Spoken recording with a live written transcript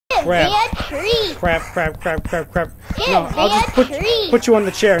Crap. No, I'll just put you on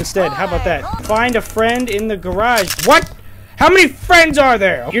the chair instead. How about that? Find a friend in the garage. What? How many friends are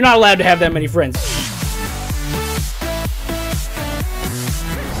there? You're not allowed to have that many friends.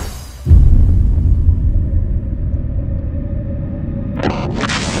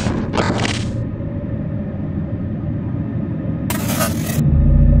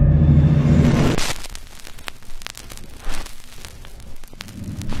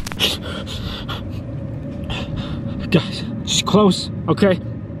 Guys, just close, okay?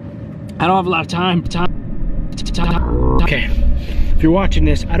 I don't have a lot of time. Okay, if you're watching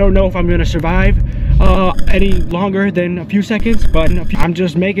this, I don't know if I'm gonna survive any longer than a few seconds, but I'm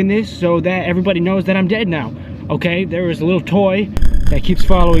just making this so that everybody knows that I'm dead now. Okay, there is a little toy that keeps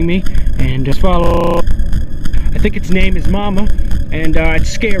following me, and I think its name is Mama, and it's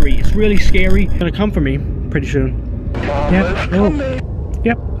scary. It's really scary. It's gonna come for me pretty soon. Yep. Oh.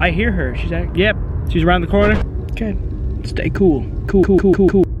 Yep. I hear her. Yep. She's around the corner. Okay. Stay cool. Cool.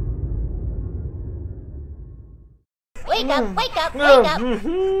 Wake up. Wake up.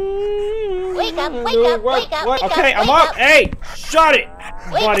 Okay, I'm up. Hey, shut it,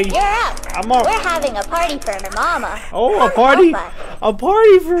 buddy. You're up. I'm up. We're having a party for Mama. Oh, a party? A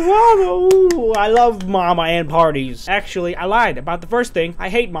party for Mama. Ooh, I love Mama and parties. Actually, I lied about the first thing. I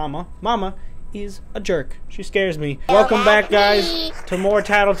hate Mama. Mama is a jerk. She scares me. Welcome back, guys, to more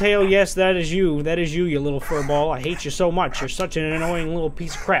Tattletail. Yes, that is you. That is you, you little furball. I hate you so much. You're such an annoying little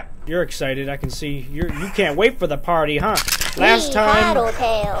piece of crap. You're excited. I can see. You can't wait for the party, huh? Last time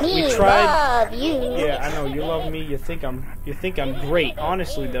we tried. Love you. Yeah, I know you love me. You think I'm great.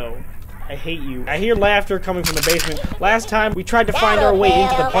 Honestly, though, I hate you. I hear laughter coming from the basement. Last time we tried to find our way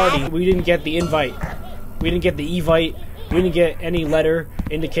into the party. We didn't get the invite. We didn't get the evite. We didn't get any letter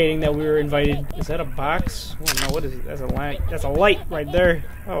indicating that we were invited. Is that a box? Oh no, what is it? That's a light. That's a light right there.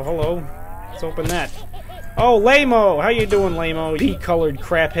 Oh, hello. Let's open that. Oh, Lamo! How you doing, Lamo? Pea-colored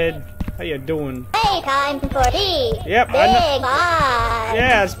craphead. How you doing? Playtime for tea. Yep, Big pie.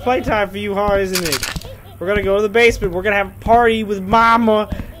 Yeah, it's playtime for you, huh, isn't it? We're gonna go to the basement. We're gonna have a party with Mama.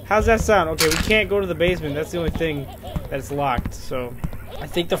 How's that sound? Okay, we can't go to the basement. That's the only thing that's locked. So, I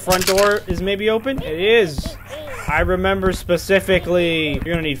think the front door is maybe open. It is. I remember specifically.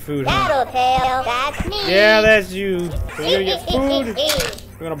 You're gonna need food, huh? Tattletail, that's me. Yeah, that's you. So you're gonna get food.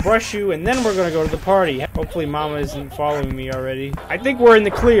 We're gonna brush you, and then we're gonna go to the party. Hopefully Mama isn't following me already. I think we're in the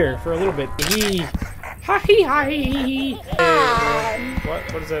clear for a little bit. What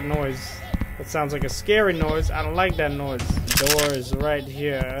is that noise? That sounds like a scary noise. I don't like that noise. The door is right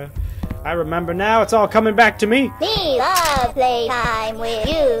here. I remember now. It's all coming back to me. Me love playtime with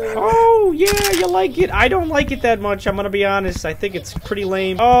you. Oh, yeah, you like it. I don't like it that much, I'm gonna be honest. I think it's pretty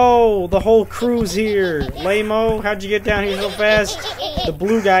lame. Oh, the whole crew's here. Lamo, how'd you get down here so fast? The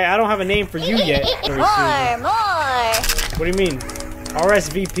blue guy, I don't have a name for you yet. More. What do you mean?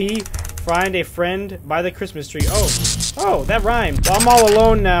 RSVP, find a friend by the Christmas tree. Oh, that rhymed. Well, I'm all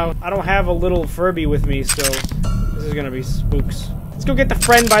alone now. I don't have a little Furby with me, so this is gonna be spooks. Let's go get the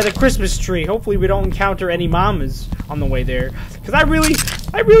friend by the Christmas tree. Hopefully we don't encounter any mamas on the way there. Because I really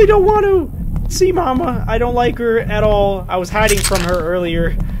don't want to see Mama. I don't like her at all. I was hiding from her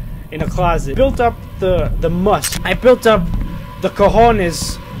earlier in a closet. Built up the must. I built up the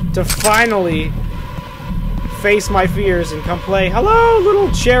cojones to finally face my fears and come play. Hello, little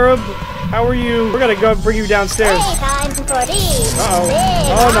cherub. How are you? We're gonna go bring you downstairs. Time for these.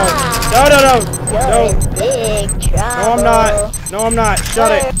 Oh no. No. Big trouble. No, I'm not. No, I'm not.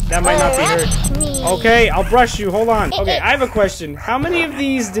 Shut it. That might not be her. Okay, I'll brush you. Hold on. Okay, I have a question. How many of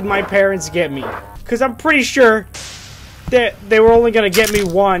these did my parents get me? Because I'm pretty sure that they were only gonna get me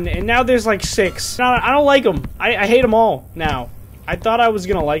one, and now there's like 6. I don't like them. I hate them all now. I thought I was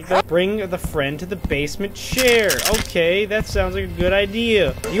gonna like that. Bring the friend to the basement chair. Okay, that sounds like a good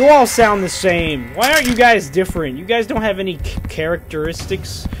idea. You all sound the same. Why aren't you guys different? You guys don't have any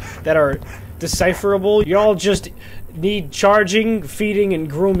characteristics that are decipherable. You all just need charging, feeding, and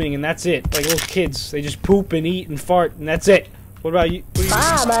grooming, and that's it. Like little kids. They just poop and eat and fart, and that's it. What about you?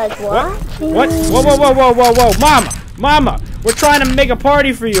 Mama's watching. What? Whoa. Mama, we're trying to make a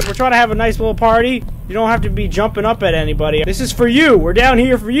party for you. We're trying to have a nice little party. You don't have to be jumping up at anybody. This is for you. We're down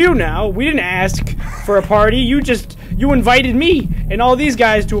here for you now. We didn't ask for a party. You invited me and all these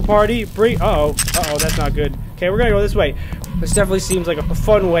guys to a party. Uh-oh, that's not good. Okay, we're gonna go this way. This definitely seems like a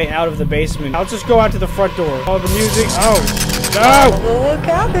fun way out of the basement. I'll just go out to the front door. Oh, the music. Oh, no. Look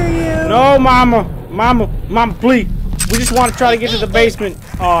after you. No, Mama, please. We just want to try to get to the basement.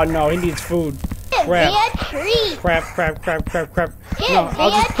 Oh, no, he needs food. Crap. No, I'll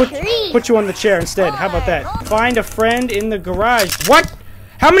just put you on the chair instead. How about that? Find a friend in the garage. What?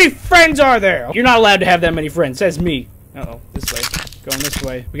 How many friends are there? You're not allowed to have that many friends, says me. Uh-oh, this way. Going this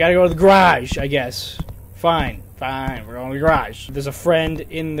way. We gotta go to the garage, I guess. Fine, fine, we're going to the garage. There's a friend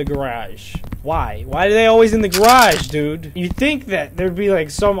in the garage. Why? Why are they always in the garage, dude? You'd think that there'd be like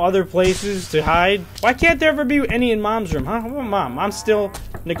some other places to hide. Why can't there ever be any in Mom's room, huh? How about Mom? Mom's still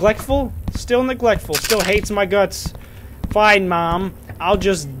neglectful? Still neglectful. Still hates my guts. Fine, Mom. I'll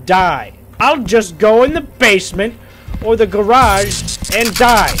just die. I'll just go in the basement or the garage and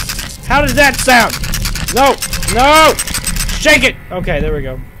die. How does that sound? No! No! Shake it! Okay, there we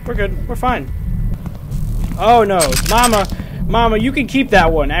go. We're good. We're fine. Oh no. Mama, you can keep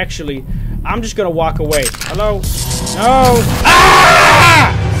that one, actually. I'm just gonna walk away. Hello? No!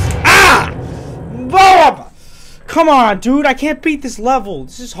 Ah! Ah! Bob! Come on, dude. I can't beat this level.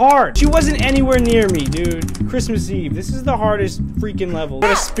 This is hard. She wasn't anywhere near me, dude. Christmas Eve. This is the hardest freaking level. I'm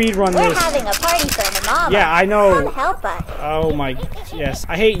gonna speedrun this. We're having a party for Mama. Yeah, I know. Come help us. Oh my, yes.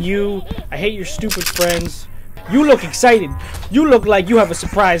 I hate you. I hate your stupid friends. You look excited. You look like you have a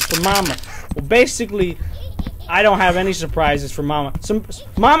surprise for Mama. Well, basically, I don't have any surprises for Mama.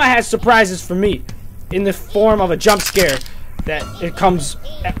 Mama has surprises for me in the form of a jump scare that it comes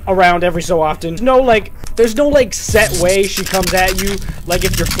around every so often. There's no set way she comes at you, like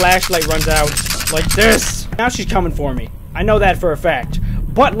if your flashlight runs out, like this. Now she's coming for me. I know that for a fact.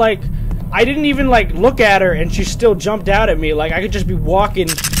 But like, I didn't even like look at her and she still jumped out at me. Like I could just be walking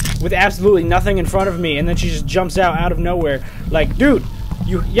with absolutely nothing in front of me and then she just jumps out of nowhere. Like, dude,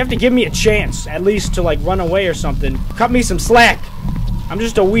 you have to give me a chance at least to like run away or something. Cut me some slack. I'm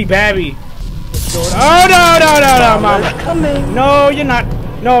just a wee babby. Oh no, Mama. No, you're not.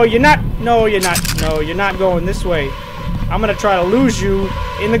 No, you're not. No, you're not. No, you're not going this way. I'm gonna try to lose you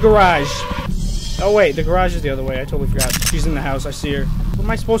in the garage. Oh wait, the garage is the other way. I totally forgot. She's in the house. I see her. What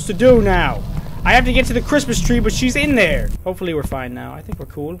am I supposed to do now? I have to get to the Christmas tree, but she's in there. Hopefully we're fine now. I think we're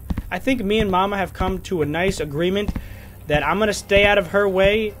cool. I think me and Mama have come to a nice agreement that I'm gonna stay out of her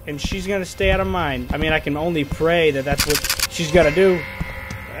way and she's gonna stay out of mine. I mean, I can only pray that that's what she's gonna do.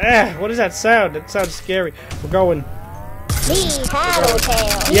 What does that sound? That sounds scary. We're going.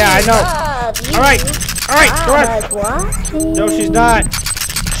 Tattletail. Yeah, I know. Alright, go on. No, she's not.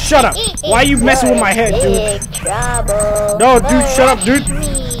 Shut up. Why are you messing with my head, dude? No, dude, shut up, dude.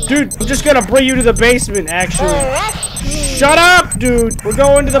 Dude, I'm just gonna bring you to the basement, actually. Shut up, dude. We're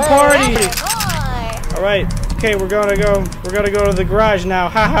going to the party. Alright, okay, we're gonna go to the garage now.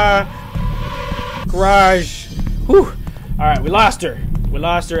 Haha. Garage. Whew. Alright, we lost her. We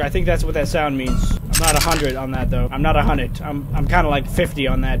lost her. I think that's what that sound means. I'm not 100 on that though. I'm not 100. I'm kind of like 50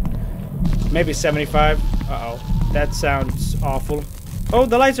 on that. Maybe 75. Uh-oh. That sounds awful. Oh,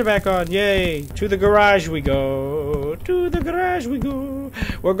 the lights are back on. Yay. To the garage we go. To the garage we go.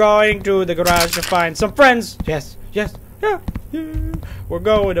 We're going to the garage to find some friends. Yes. Yes. Yeah. Yeah. We're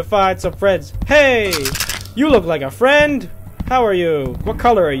going to find some friends. Hey, you look like a friend. How are you? What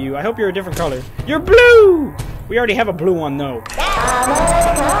color are you? I hope you're a different color. You're blue. We already have a blue one though.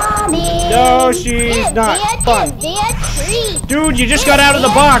 No, she's not. Fun. Dude, you just got out of the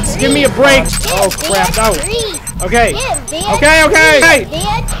box. Give me a break. Oh crap. No. Okay. Okay.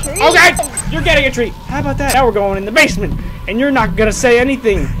 You're getting a treat. How about that? Now we're going in the basement. And you're not gonna say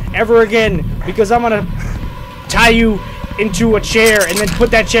anything ever again because I'm gonna tie you into a chair and then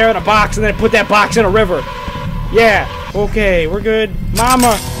put that chair in a box and then put that box in a river. Yeah. Okay, we're good.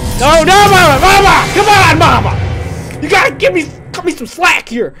 Mama. No, Mama! Come on, Mama! You gotta cut me some slack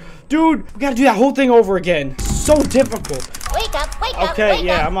here. Dude, we gotta do that whole thing over again. So difficult. Wake up, okay,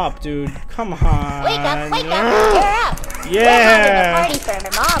 yeah, I'm up, dude. Come on. Wake up, you're up. Yeah. We're having a party for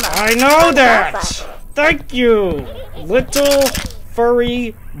Mama. I know that. Thank you, little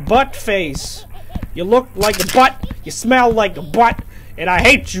furry butt face. You look like a butt, you smell like a butt, and I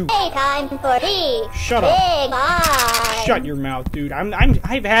hate you. Time for tea. Shut up. Shut your mouth, dude.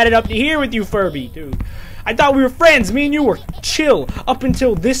 I've had it up to here with you, Furby, dude. I thought we were friends. Me and you were chill up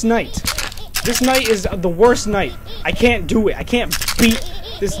until this night. This night is the worst night. I can't do it. I can't beat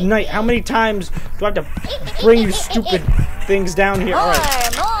this night. How many times do I have to bring you stupid things down here? More.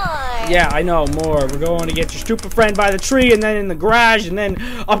 Yeah, I know, more. We're going to get your stupid friend by the tree, and then in the garage, and then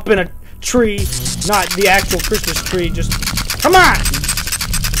up in a tree. Not the actual Christmas tree, just... Come on!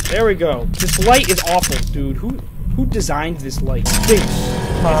 There we go. This light is awful, dude. Who designed this light?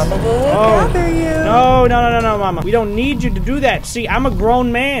 Mama will bother you. No, Mama. We don't need you to do that. See, I'm a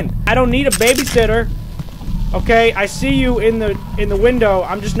grown man. I don't need a babysitter. Okay, I see you in the window.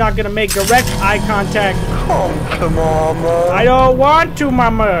 I'm just not gonna make direct eye contact. Come to Mama. I don't want to,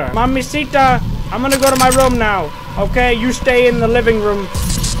 Mama. Mamacita, I'm gonna go to my room now. Okay, you stay in the living room.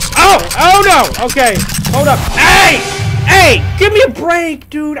 Oh no. Okay, hold up. Hey! Hey, give me a break,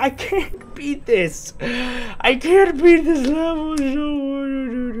 dude. I can't beat this. I can't beat this level. I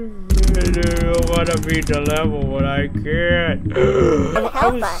don't want to beat the level, but I can't. I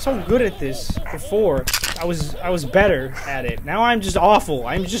was so good at this before. I was better at it. Now I'm just awful.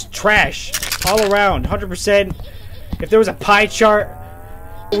 I'm just trash all around. 100%. If there was a pie chart,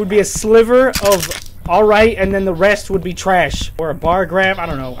 it would be a sliver of alright, and then the rest would be trash. Or a bar graph. I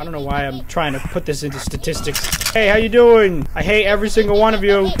don't know. I don't know why I'm trying to put this into statistics. Hey, how you doing? I hate every single one of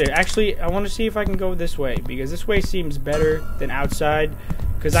you. Actually, I want to see if I can go this way, because this way seems better than outside.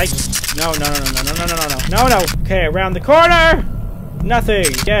 Because no. Okay, around the corner. Nothing.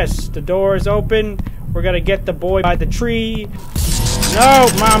 Yes, the door is open. We're gonna get the boy by the tree. No,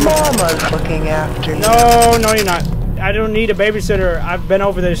 Mama. Mama's looking after you. No, you're not. I don't need a babysitter. I've been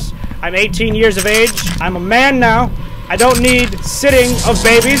over this. I'm 18 years of age. I'm a man now. I don't need sitting of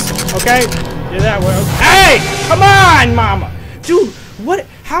babies. Okay? You're that way. Hey! Come on, Mama! Dude, what?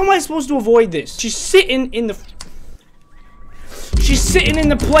 How am I supposed to avoid this? She's sitting in the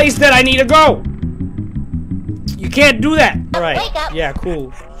place that I need to go. You can't do that. All right. Yeah,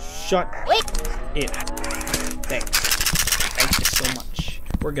 cool. Shut it. Thanks. Thank you so much.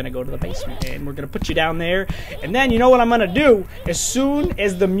 We're gonna go to the basement and we're gonna put you down there. And then you know what I'm gonna do? As soon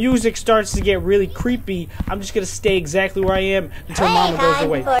as the music starts to get really creepy, I'm just gonna stay exactly where I am until Mama goes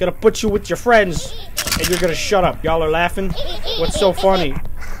away. Gonna put you with your friends and you're gonna shut up. Y'all are laughing? What's so funny?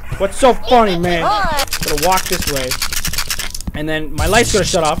 What's so funny, man? Gonna walk this way. And then my light's gonna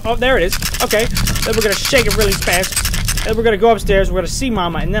shut off. Oh, there it is. Okay. Then we're gonna shake it really fast. Then we're gonna go upstairs. We're gonna see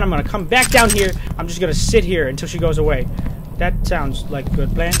Mama. And then I'm gonna come back down here. I'm just gonna sit here until she goes away. That sounds like a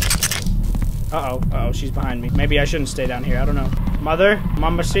good plan. Uh-oh, she's behind me. Maybe I shouldn't stay down here. I don't know. Mother,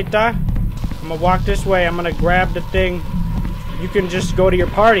 Mamacita, I'm gonna walk this way. I'm gonna grab the thing. You can just go to your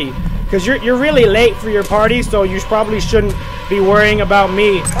party. Because you're really late for your party, so you probably shouldn't be worrying about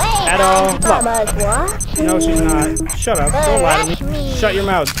me at all. No, she's not. Shut up. Don't lie to me. Shut your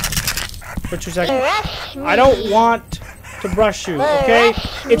mouth. For 2 seconds. I don't want to brush you, okay?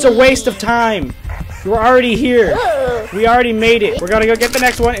 It's a waste of time. You're already here. We already made it. We're gonna go get the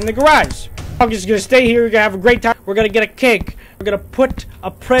next one in the garage. I'm just gonna stay here. We're gonna have a great time. We're gonna get a cake. We're gonna put a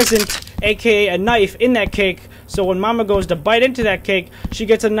present, aka a knife, in that cake. So when Mama goes to bite into that cake, she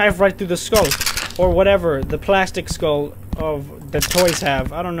gets a knife right through the skull. Or whatever, the plastic skull of the toys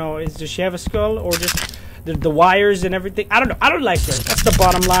have. I don't know. Does she have a skull? Or just the wires and everything? I don't know. I don't like her. That's the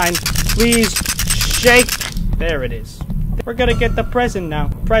bottom line. Please shake. There it is. We're gonna get the present now.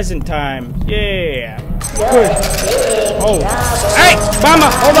 Present time. Yeah. Good. Oh. Hey,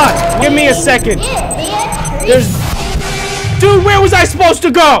 Mama, hold on. Give me a second. Dude, where was I supposed to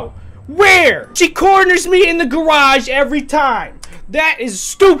go? Where? She corners me in the garage every time. That is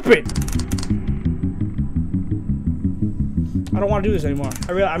stupid. I don't want to do this anymore.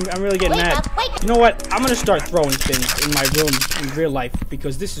 I'm really getting mad. You know what? I'm gonna start throwing things in my room in real life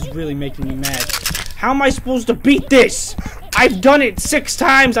because this is really making me mad. How am I supposed to beat this? I've done it 6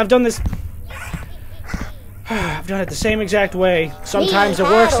 times. I've done this. I've done it the same exact way. Sometimes it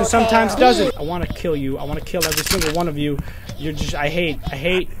works and sometimes it doesn't. I want to kill you. I want to kill every single one of you. You're just, I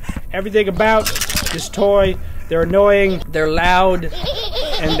hate everything about this toy. They're annoying, they're loud,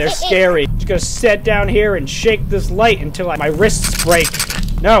 and they're scary. Just gonna sit down here and shake this light until my wrists break.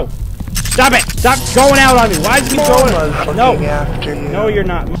 No. Stop it! Stop going out on me! Why is he going? No. No, you're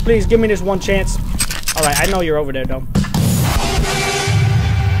not. Please, give me this one chance. Alright, I know you're over there, though.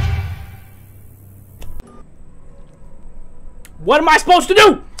 What am I supposed to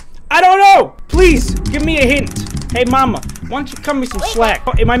do? I don't know! Please, give me a hint. Hey, Mama, why don't you cut me some slack?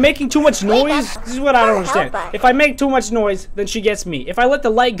 Am I making too much noise? This is what I don't understand. If I make too much noise, then she gets me. If I let the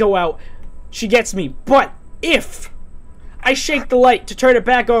light go out, she gets me. But if I shake the light to turn it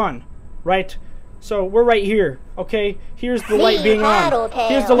back on, right? So we're right here, okay? Here's the light being on.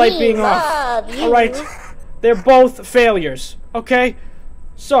 Here's the light being off. Alright? They're both failures, okay?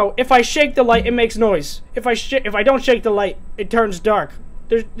 So if I shake the light, it makes noise. If I don't shake the light, it turns dark.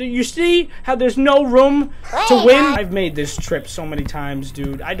 You see how there's no room to win? I've made this trip so many times,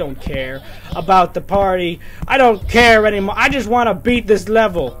 dude. I don't care about the party. I don't care anymore. I just want to beat this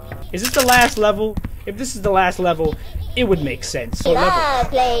level. Is this the last level? If this is the last level, it would make sense. So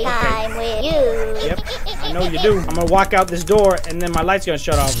Playtime with you. Yep, I know you do. I'm gonna walk out this door, and then my light's gonna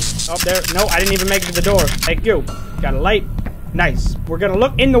shut off. Oh, there. No, I didn't even make it to the door. Thank you. Got a light. Nice. We're gonna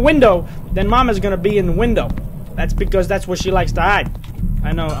look in the window. Then Mama's gonna be in the window. That's because that's where she likes to hide.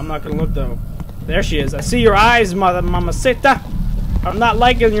 I know, I'm not gonna look though. There she is. I see your eyes, Mamacita. I'm not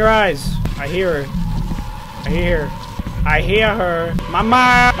liking your eyes. I hear her. I hear her.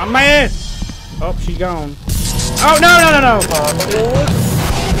 Mama! Mama! Oh, she's gone. Oh, no, no, no, no!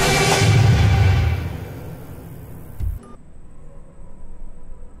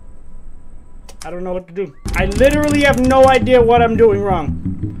 I don't know what to do. I literally have no idea what I'm doing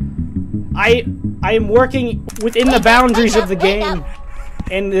wrong. I am working within the boundaries of the game,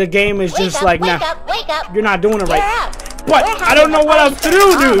 and the game is just like, nah, you're not doing it right. What? I don't know what else to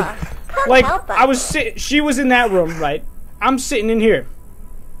do, dude. Like, she was in that room, right? I'm sitting in here.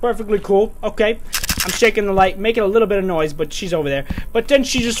 Perfectly cool. Okay. I'm shaking the light, making a little bit of noise, but she's over there. But then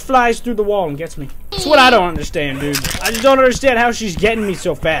she just flies through the wall and gets me. That's what I don't understand, dude. I just don't understand how she's getting me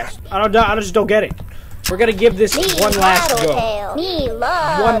so fast. I just don't get it. We're gonna give this one last go.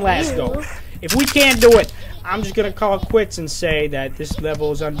 One last go. If we can't do it, I'm just gonna call it quits and say that this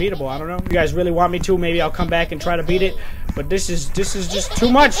level is unbeatable. I don't know. If you guys really want me to, maybe I'll come back and try to beat it. But this is just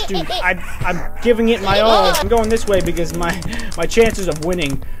too much, dude. I'm giving it my all. I'm going this way because my chances of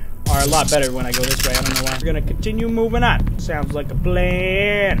winning are a lot better when I go this way. I don't know why. We're gonna continue moving on. Sounds like a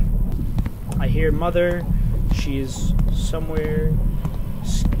plan. I hear Mother. She is somewhere.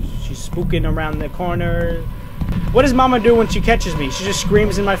 She's spooking around the corner. What does Mama do when she catches me? She just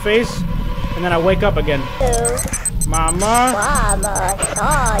screams in my face, and then I wake up again. Mama? Mama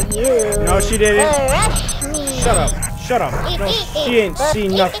saw you. No, she didn't. Shut up. Shut up. No, she ain't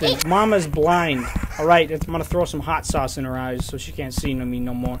seen nothing. Mama's blind. Alright, I'm gonna throw some hot sauce in her eyes so she can't see me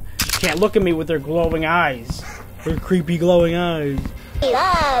no more. She can't look at me with her glowing eyes. Her creepy glowing eyes.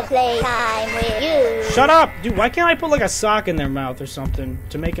 Love playtime with you. Shut up! Dude, why can't I put like a sock in their mouth or something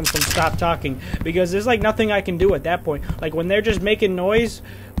to make them stop talking? Because there's like nothing I can do at that point. Like when they're just making noise,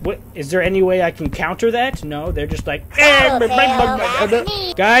 what is there any way I can counter that? No, they're just like Guys,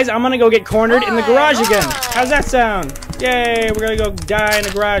 I'm gonna go get cornered in the garage again. How's that sound? Yay, we're gonna go die in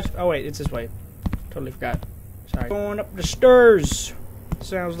the garage. Oh wait, it's this way. Totally forgot. Sorry. Going up the stairs.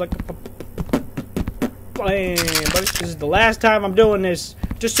 Sounds like a plan, buddy. This is the last time I'm doing this.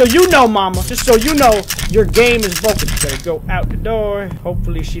 Just so you know, Mama. Just so you know, your game is broken. Gotta go out the door.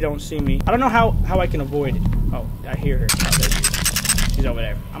 Hopefully she don't see me. I don't know how I can avoid it. Oh, I hear her. Oh, there she is. She's over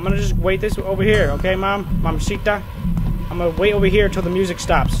there. I'm gonna just wait this over here, okay, Mom? Mamacita? I'm gonna wait over here until the music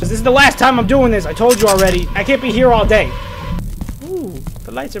stops. This is the last time I'm doing this. I told you already. I can't be here all day. Ooh,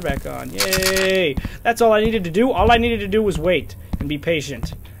 the lights are back on. Yay! That's all I needed to do. All I needed to do was wait and be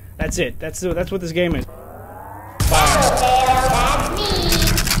patient. That's it. That's what this game is.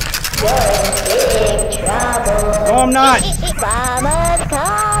 No, I'm not. Mama's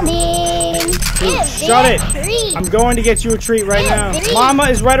coming. Dude, shut it. I'm going to get you a treat right now. Mama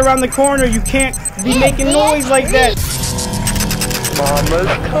is right around the corner. You can't be making noise like that. Mama's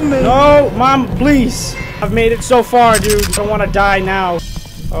coming. No, Mom, please. I've made it so far, dude. I don't want to die now.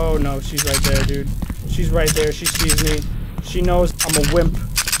 Oh, no, she's right there, dude. She's right there. She sees me. She knows I'm a wimp.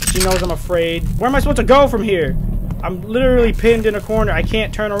 She knows I'm afraid. Where am I supposed to go from here? I'm literally pinned in a corner. I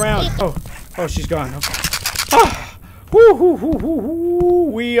can't turn around. Oh, she's gone. Okay. Oh. We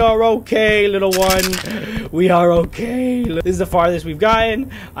are okay, little one. We are okay. This is the farthest we've gotten.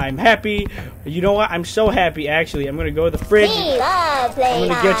 I'm happy. You know what? I'm so happy, actually. I'm going to go to the fridge. I'm going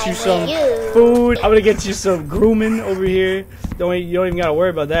to get you some food. I'm going to get you some grooming over here. You don't even got to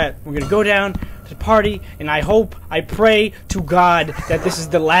worry about that. We're going to go down to the party, and I pray to God that this is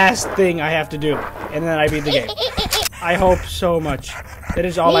the last thing I have to do. And then I beat the game. I hope so much. That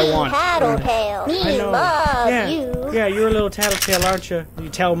is all I want. Tattletail. I know. Yeah, you're a little tattletale, aren't you? You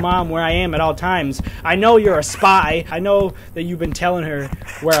tell Mom where I am at all times. I know you're a spy. I know that you've been telling her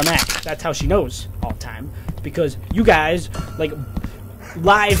where I'm at. That's how she knows all the time. Because you guys, like,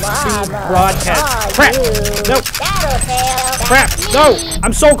 live feed broadcast. Crap! No! Crap! No!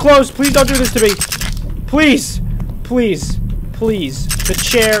 I'm so close! Please don't do this to me! Please! Please! Please! The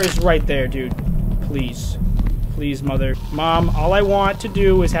chair is right there, dude. Please. Please, Mother. Mom, all I want to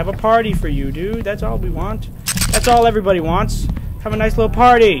do is have a party for you, dude. That's all we want. That's all everybody wants. Have a nice little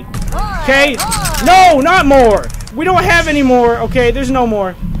party. Okay? No, not more. We don't have any more. Okay, there's no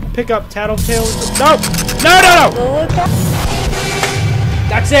more. Pick up Tattletail. No. No.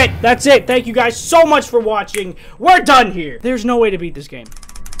 That's it. That's it. Thank you guys so much for watching. We're done here. There's no way to beat this game.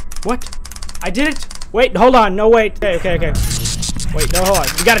 What? I did it? Wait, hold on. No, wait. Okay. Wait, no, hold on.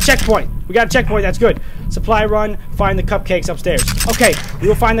 We got a checkpoint. That's good. Supply run. Find the cupcakes upstairs. Okay, we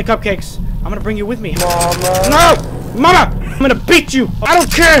will find the cupcakes. I'm gonna bring you with me. Mama. No! Mama! I'm gonna beat you. I don't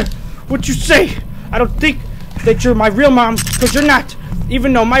care what you say. I don't think that you're my real mom, because you're not.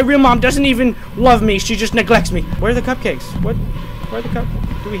 Even though my real mom doesn't even love me. She just neglects me. Where are the cupcakes? What? Where are the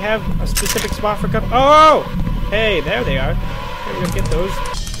cupcakes? Do we have a specific spot for cupcakes? Oh! Hey, there they are. Okay, we're gonna get those.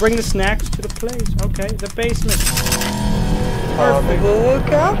 Bring the snacks to the place. Okay, the basement. Perfect. Look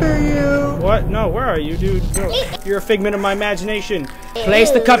after you. What? No, where are you, dude? No. You're a figment of my imagination.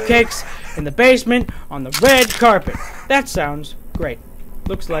 Place the cupcakes in the basement on the red carpet. That sounds great.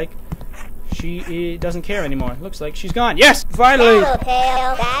 Looks like she doesn't care anymore. Looks like she's gone. Yes! Finally!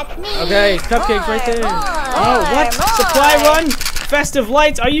 Tattletail, that's me. Okay, cupcakes right there. More, Oh, what? more. Supply run? Festive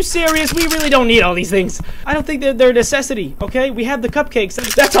lights? Are you serious? We really don't need all these things. I don't think they're a necessity, okay? We have the cupcakes.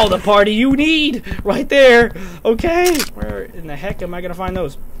 That's all the party you need right there, okay? Where in the heck am I going to find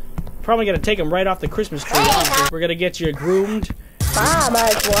those? Probably going to take them right off the Christmas tree, honestly. We're going to get you groomed.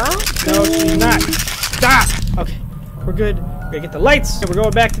 Mama's watching. No, she's not. Stop! Okay, we're good. We're gonna get the lights, and we're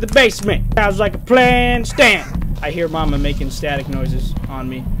going back to the basement. Sounds like a plan. Stand. I hear Mama making static noises on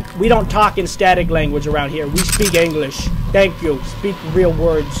me. We don't talk in static language around here. We speak English. Thank you. Speak real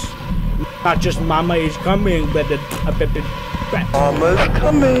words. Not just Mama is coming, but Mama's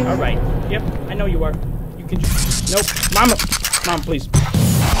coming. all right. Yep, I know you are. You can just... Nope. Mama. Mom, please.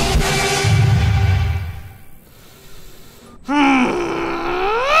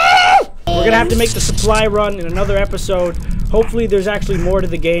 We're gonna have to make the supply run in another episode. Hopefully there's actually more to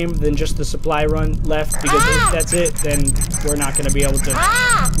the game than just the supply run left, because if that's it, then we're not gonna be able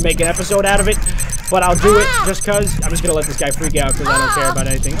to make an episode out of it. But I'll do it just cause. I'm just gonna let this guy freak out because I don't care about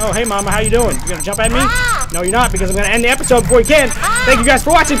anything. Oh, hey Mama, how you doing? You gonna jump at me? No, you're not, because I'm gonna end the episode before you can. Thank you guys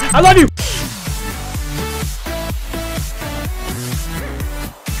for watching. I love you!